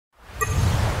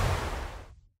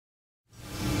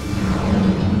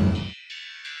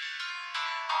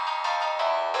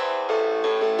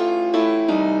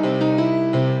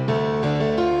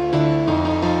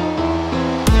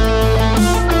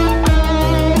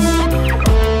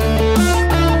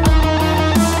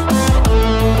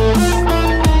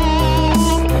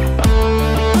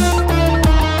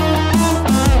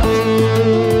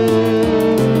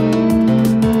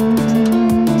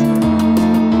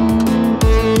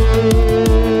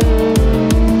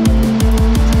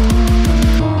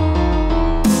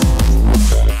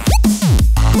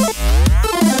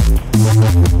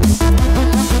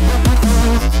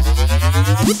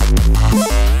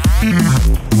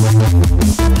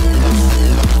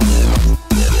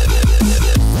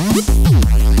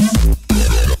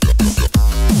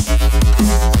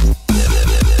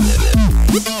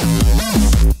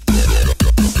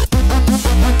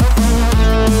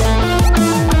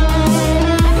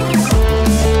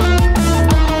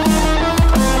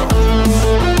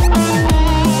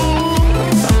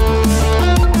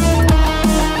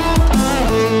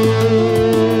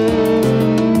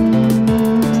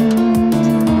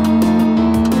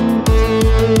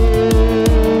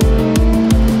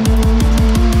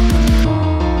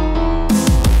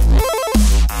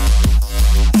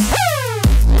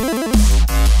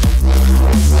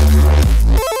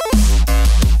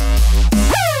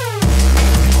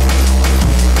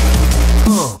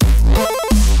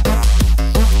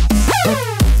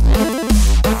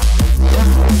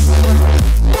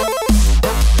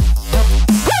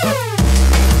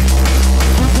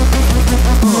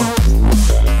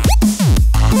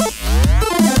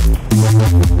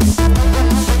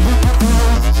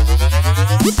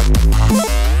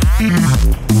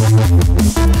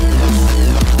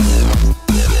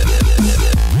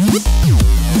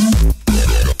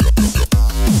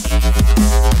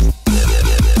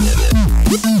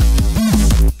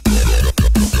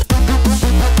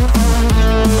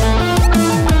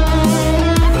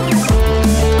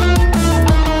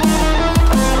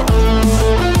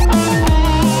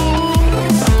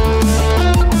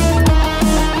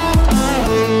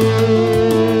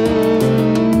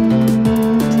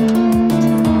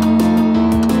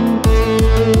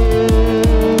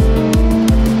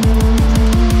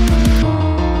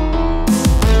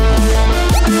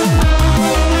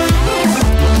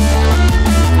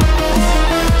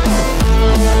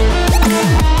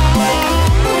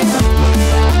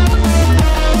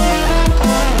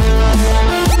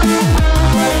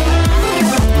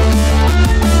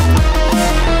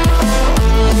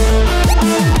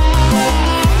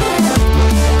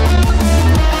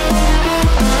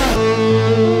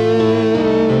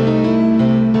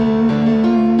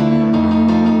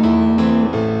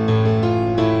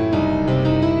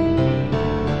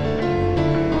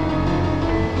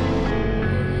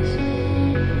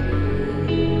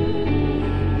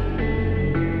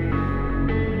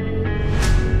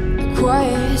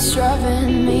it's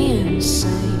driving me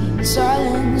insane.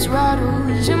 Silence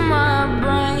rattles in my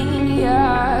brain.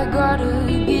 Yeah, I gotta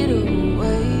get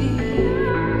away.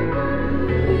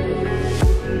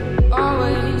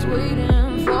 Always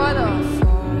waiting for the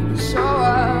phone, so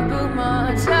I built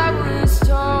my towers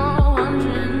tall,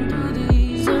 wandering through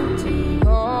these empty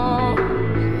halls.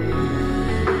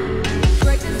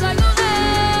 Break the cycle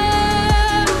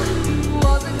now,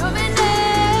 walls are coming down.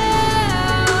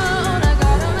 I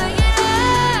gotta make it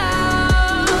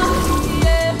out.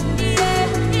 Yeah, yeah,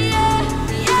 yeah,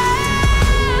 yeah.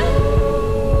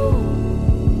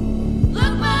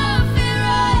 Look my fear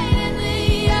right in the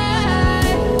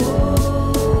eye.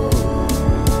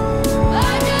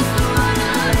 I just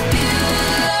wanna feel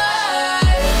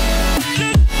alive.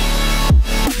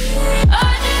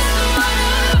 I just wanna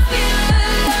feel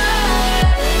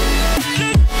alive.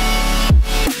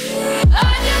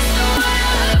 I just wanna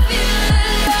feel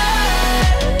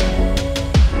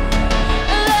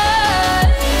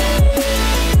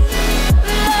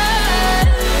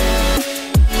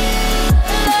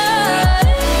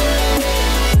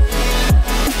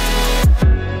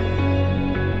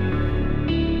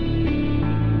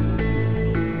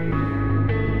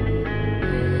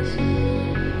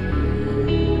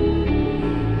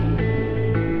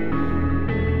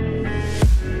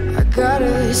I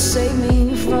gotta save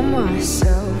me from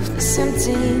myself. This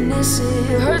emptiness,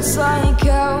 it hurts like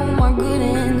hell. My good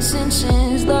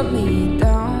intentions let me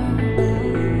down.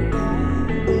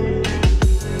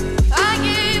 I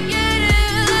keep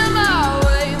getting in my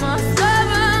way. My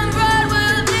stubborn pride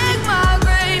will dig my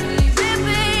grave. Please hit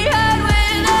me hard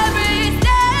with every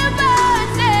step I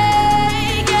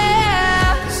take.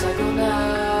 Yeah, cycle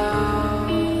down,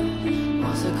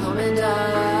 walls are coming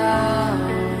down.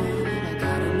 I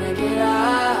gotta make it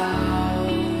out.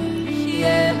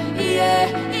 Yeah, yeah,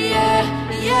 yeah,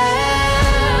 yeah.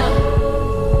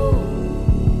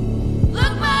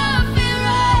 Look my fear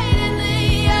right in the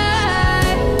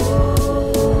eye.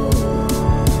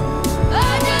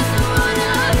 I just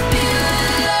wanna feel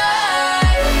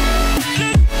alive.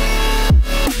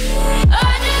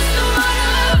 I just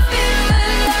wanna feel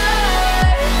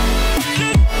alive.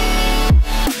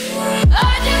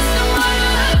 I just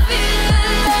wanna feel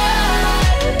alive.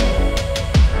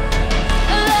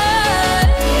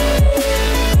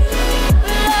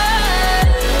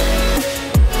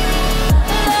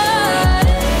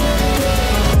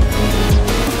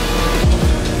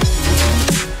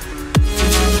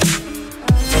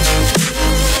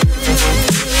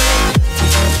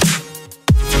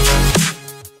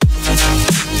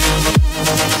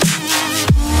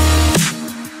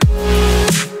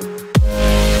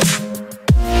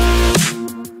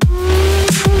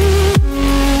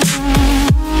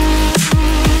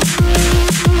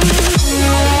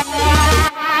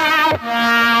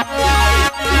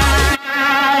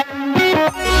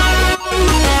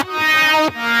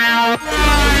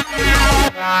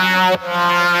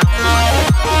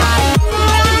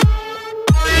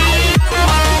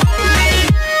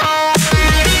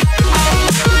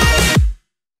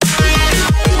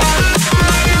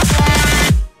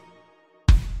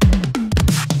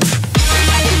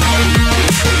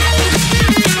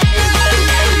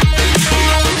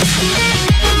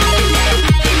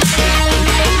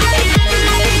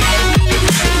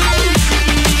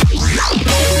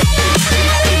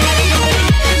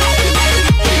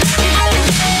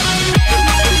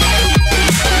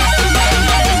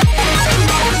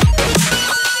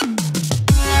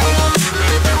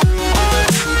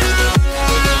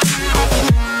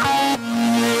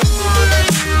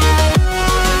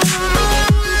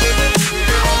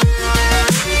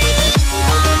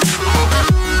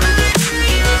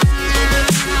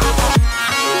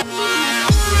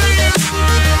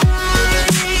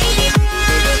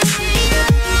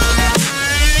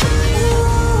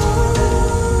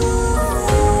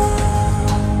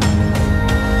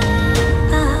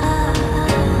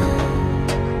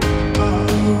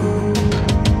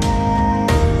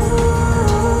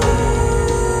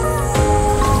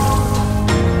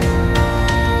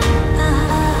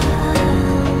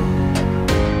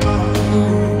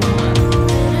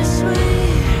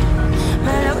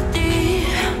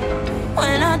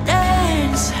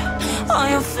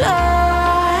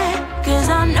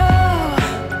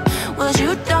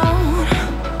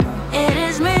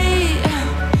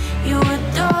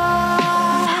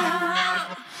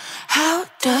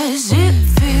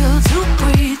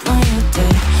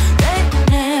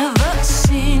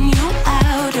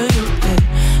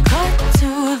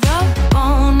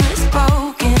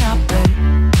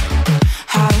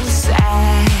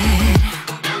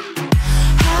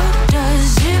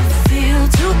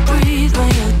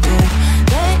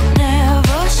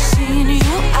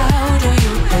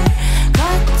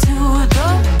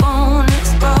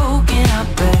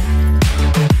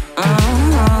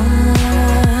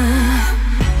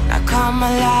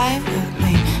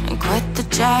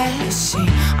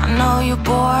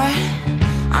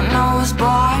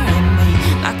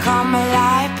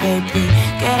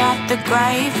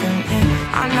 grave, and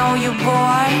I know you're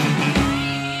bored.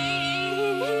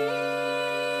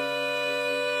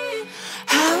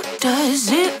 How does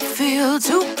it feel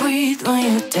to breathe when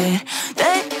you're dead?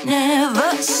 They never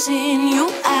seen you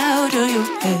out of your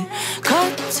head.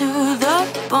 Cut to the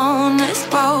bone, it's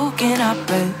broken up,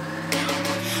 but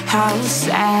how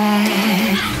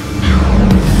sad.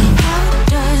 How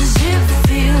does it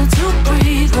feel to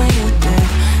breathe when you're dead?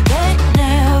 They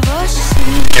never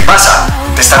seen. ¿Qué pasa?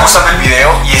 ¿Te está gustando el video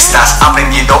y estás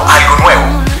aprendiendo algo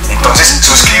nuevo? Entonces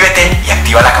suscríbete y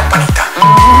activa la campanita.